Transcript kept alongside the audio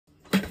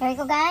Here we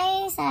go,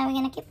 guys. We're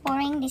gonna keep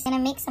pouring. This is gonna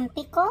make some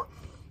pickle.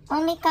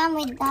 Only come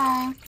with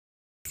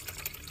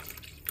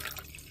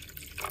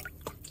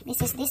this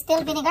is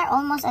distilled vinegar,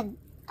 almost a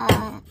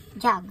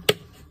jug,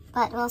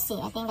 but we'll see.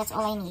 I think that's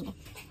all I need.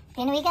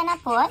 Then we're gonna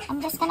put,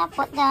 I'm just gonna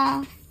put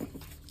the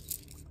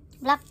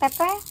black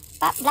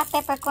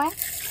peppercorn.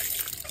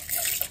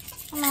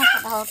 I'm gonna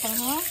put the whole thing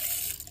here,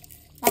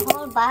 the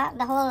whole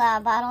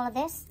bottle of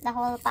this, the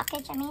whole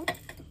package, I mean.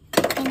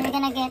 And we're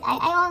gonna get,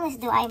 I always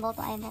do eyeball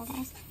to eyeball,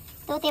 guys.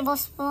 2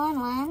 tablespoons,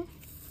 1,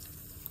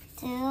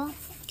 2,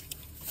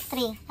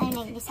 3.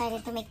 I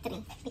decided to make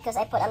 3 because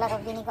I put a lot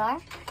of vinegar.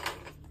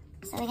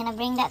 So we're gonna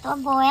bring that to a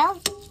boil.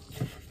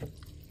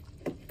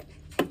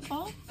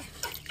 Okay.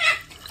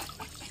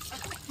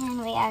 And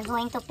we are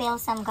going to peel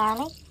some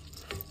garlic.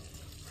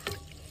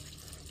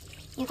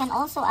 You can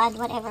also add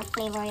whatever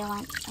flavor you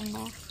want in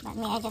there, but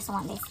me, I just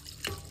want this.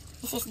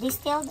 This is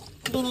distilled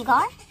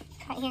vinegar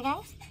right here,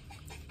 guys.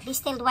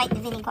 Distilled white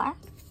vinegar.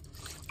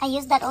 I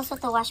use that also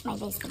to wash my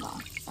vegetables.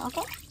 So,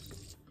 okay.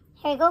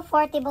 Here we go,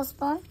 4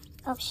 tablespoons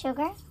of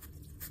sugar.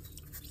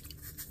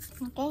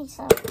 Okay,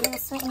 so a little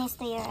sweetness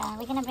to your,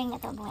 we're gonna bring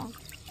that to a boil.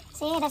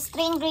 See, that's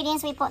 3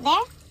 ingredients we put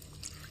there.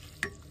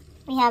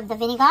 We have the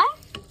vinegar,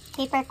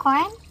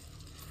 peppercorn,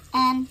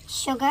 and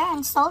sugar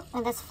and salt.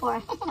 And that's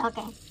 4.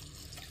 Okay.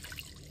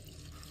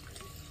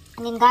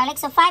 And then garlic.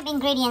 So 5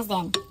 ingredients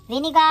then.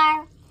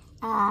 Vinegar,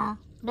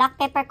 black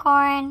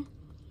peppercorn,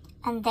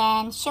 and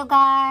then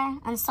sugar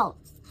and salt.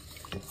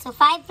 So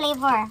 5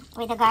 flavor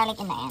with the garlic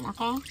in the end,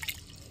 okay?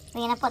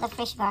 We're gonna put the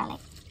fresh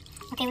garlic.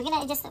 Okay, we're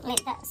gonna just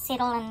let that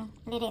settle and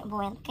let it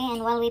boil, okay?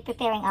 And while we're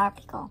preparing our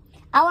pickle,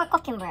 our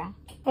cucumber.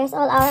 There's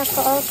all our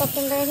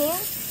cucumber here.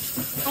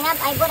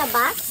 I bought a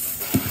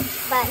box,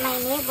 but my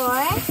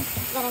neighbor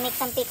is gonna make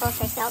some pickles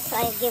herself, so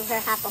I give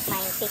her half of my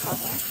pickle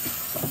here.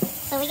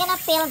 So we're gonna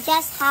peel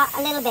just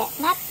a little bit,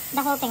 not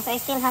the whole thing. So I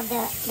still have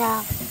the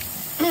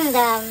what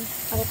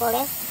do you call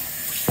it?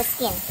 The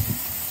skin.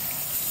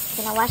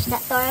 Gonna wash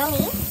that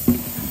thoroughly.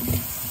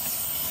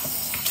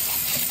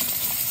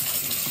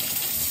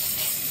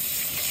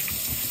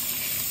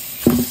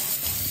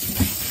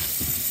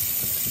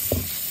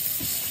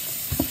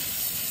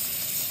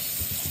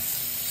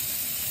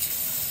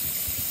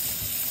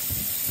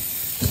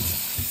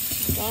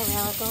 Okay,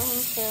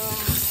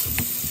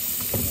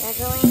 we're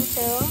going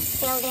to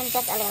peel them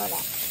just a little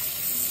bit.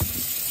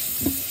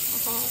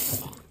 Okay.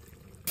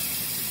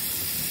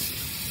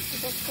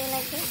 Just do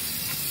like this.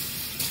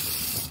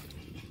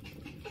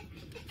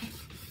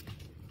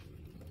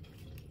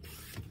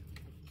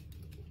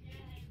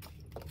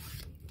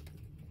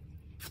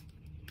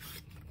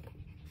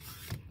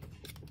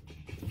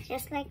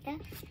 Just like that.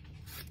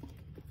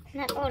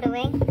 Not all the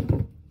way.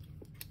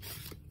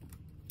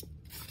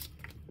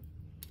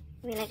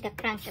 We like the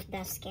crunch of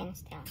the skin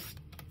still.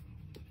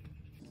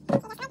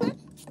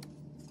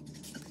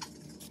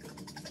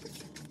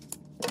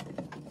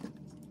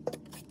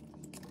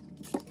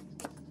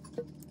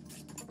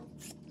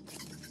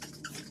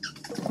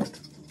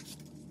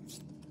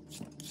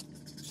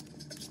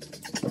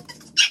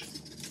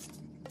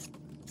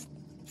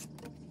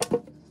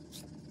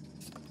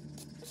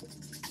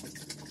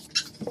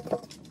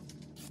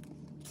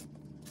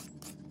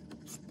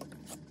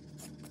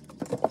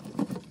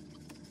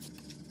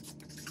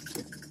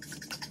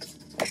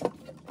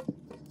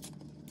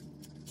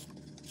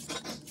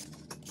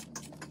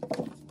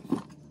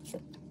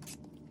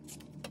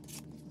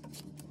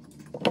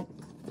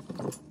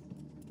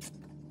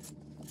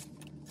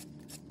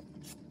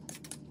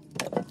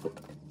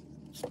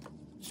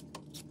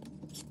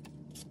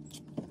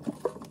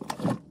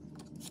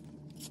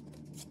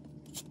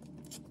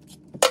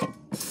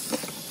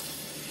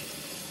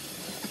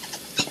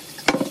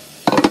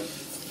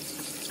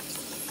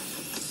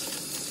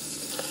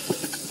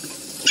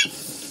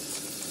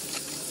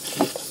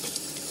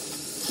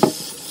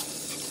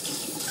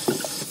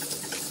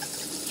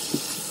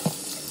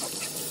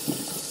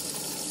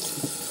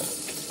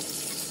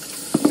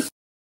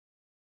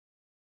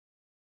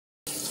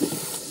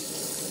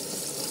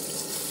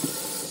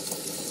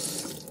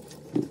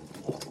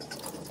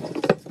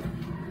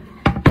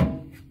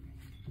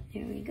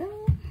 There we go.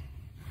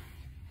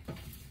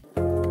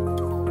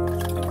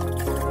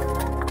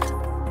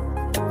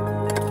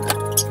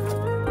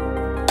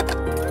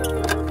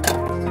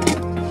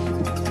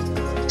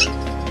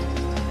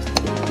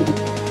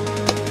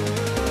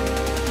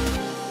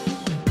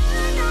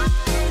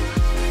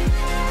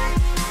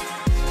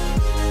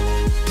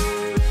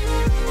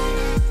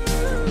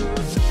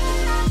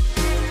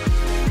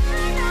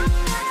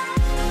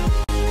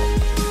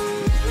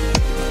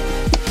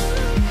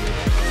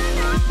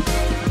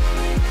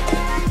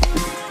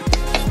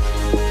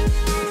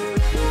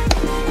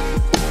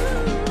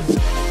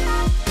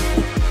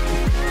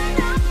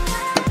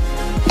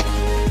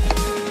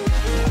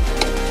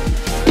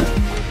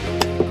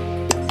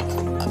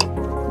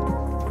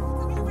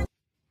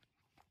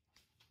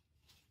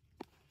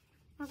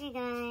 Okay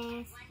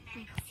guys,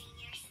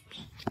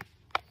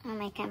 oh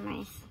my camera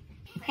is,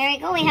 here we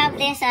go. We have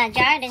this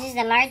jar. This is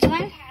the large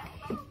one.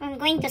 I'm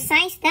going to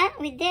size that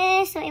with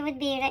this, so it would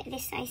be right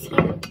this size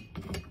here.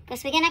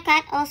 Because we're gonna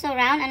cut also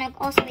round, and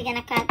also we're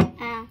gonna cut,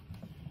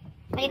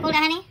 what do you call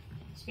that, honey?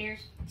 Spears.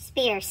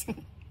 Spears.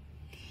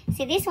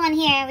 See, this one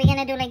here, we're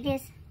gonna do like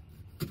this.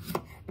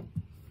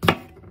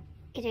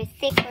 Either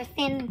thick or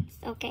thin, it's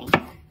okay.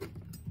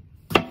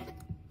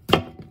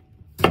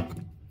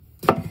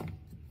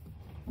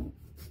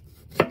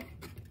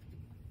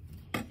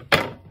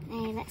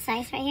 And that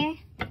size right here.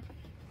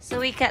 So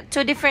we got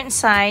two different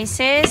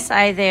sizes,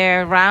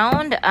 either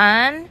round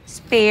and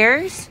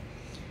spears.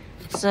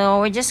 So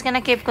we're just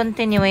gonna keep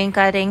continuing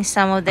cutting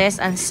some of this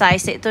and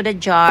size it to the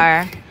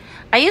jar.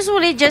 I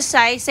usually just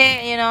size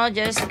it, you know,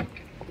 just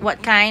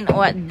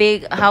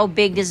how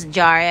big this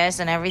jar is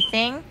and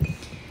everything.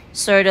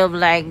 Sort of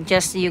like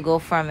just you go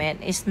from it.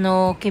 It's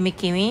no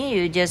kimi.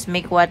 You just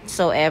make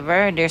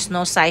whatsoever. There's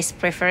no size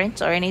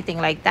preference or anything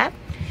like that.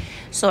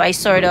 So I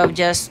sort of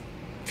just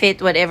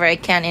fit whatever I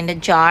can in the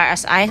jar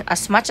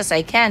as much as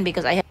I can,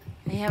 because I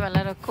have a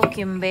lot of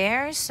cooking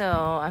bears, so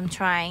I'm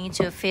trying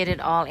to fit it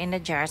all in the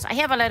jars. I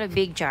have a lot of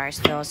big jars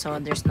though, so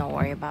there's no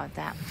worry about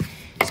that.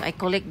 So I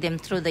collect them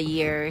through the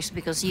years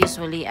because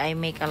usually I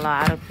make a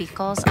lot of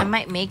pickles. I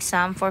might make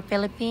some for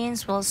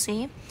Philippines, we'll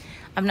see.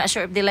 I'm not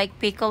sure if they like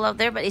pickle out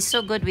there, but it's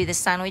so good with the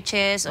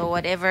sandwiches or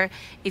whatever.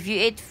 If you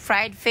eat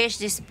fried fish,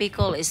 this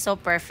pickle is so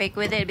perfect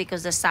with it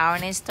because the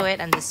sourness to it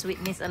and the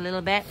sweetness a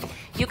little bit.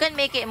 You can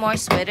make it more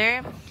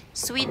sweeter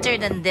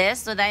than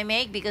this that I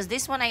make, because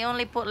this one I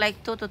only put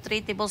like 2 to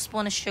 3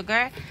 tablespoons of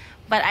sugar.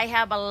 But I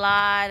have a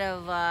lot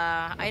of,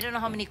 I don't know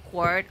how many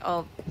quart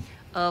of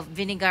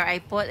vinegar I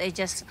put. I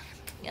just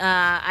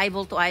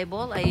eyeball to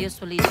eyeball. I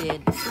usually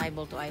did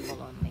eyeball to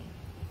eyeball only.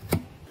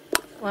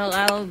 Well,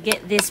 I'll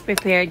get this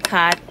prepared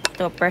cut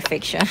to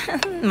perfection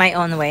my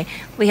own way.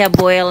 We have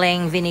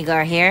boiling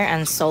vinegar here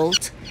and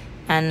salt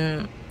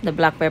and the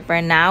black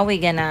pepper. Now we're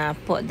gonna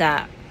put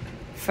that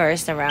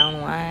first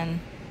around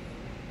one.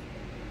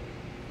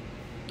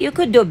 You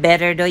could do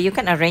better though. You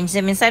can arrange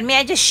them inside. Me,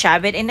 I just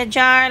shove it in the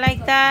jar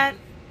like that,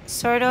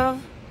 sort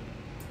of.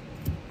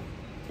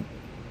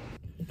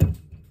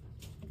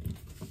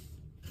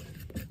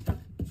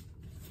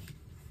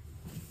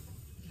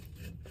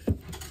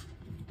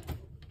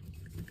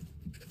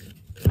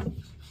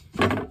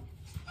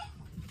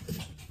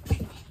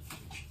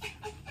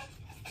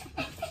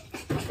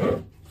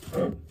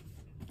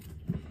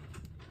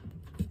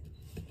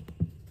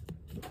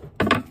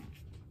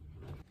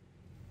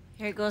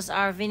 Here goes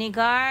our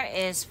vinegar.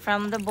 Is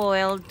from the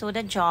boil to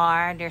the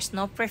jar. There's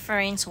no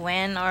preference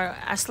when, or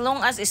as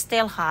long as it's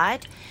still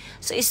hot.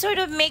 So it sort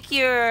of make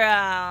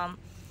your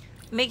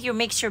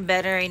mixture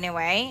better in a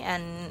way,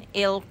 and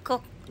it'll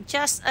cook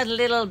just a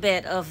little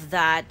bit of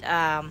that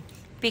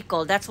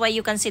pickle. That's why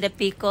you can see the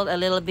pickle a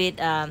little bit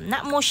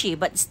not mushy,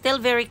 but still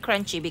very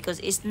crunchy because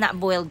it's not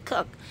boiled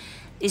cooked.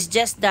 It's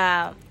just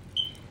the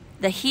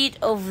heat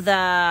of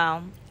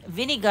the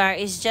vinegar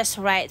is just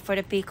right for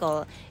the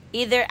pickle.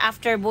 Either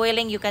after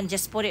boiling, you can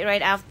just put it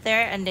right after,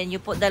 and then you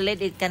put the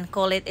lid, it can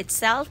cool it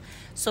itself.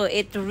 So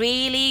it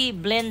really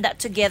blend that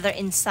together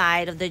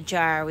inside of the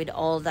jar with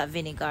all that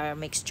vinegar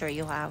mixture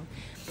you have.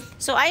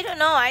 So I don't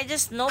know, I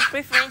just no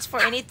preference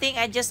for anything.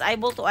 I just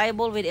eyeball to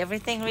eyeball with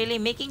everything. Really,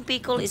 making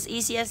pickle is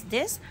easy as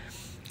this.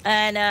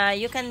 And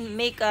you can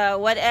make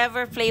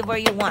whatever flavor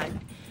you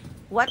want.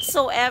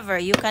 Whatsoever,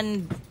 you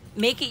can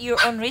make it your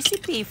own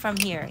recipe from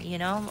here, you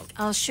know.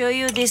 I'll show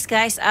you this,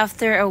 guys,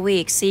 after a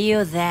week. See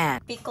you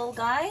then. Pickle,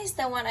 guys,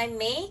 the one I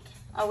made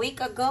a week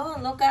ago.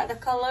 Look at the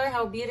color,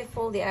 how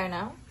beautiful they are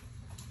now.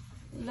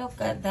 Look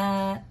at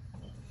that.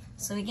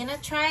 So we're gonna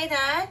try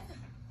that.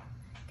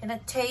 Gonna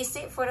taste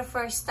it for the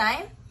first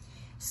time.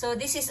 So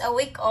this is a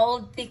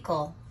week-old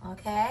pickle,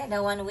 okay?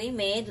 The one we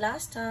made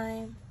last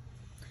time.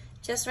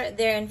 Just right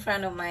there in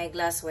front of my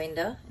glass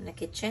window in the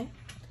kitchen.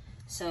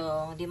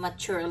 So they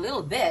mature a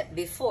little bit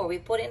before we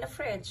put it in the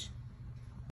fridge.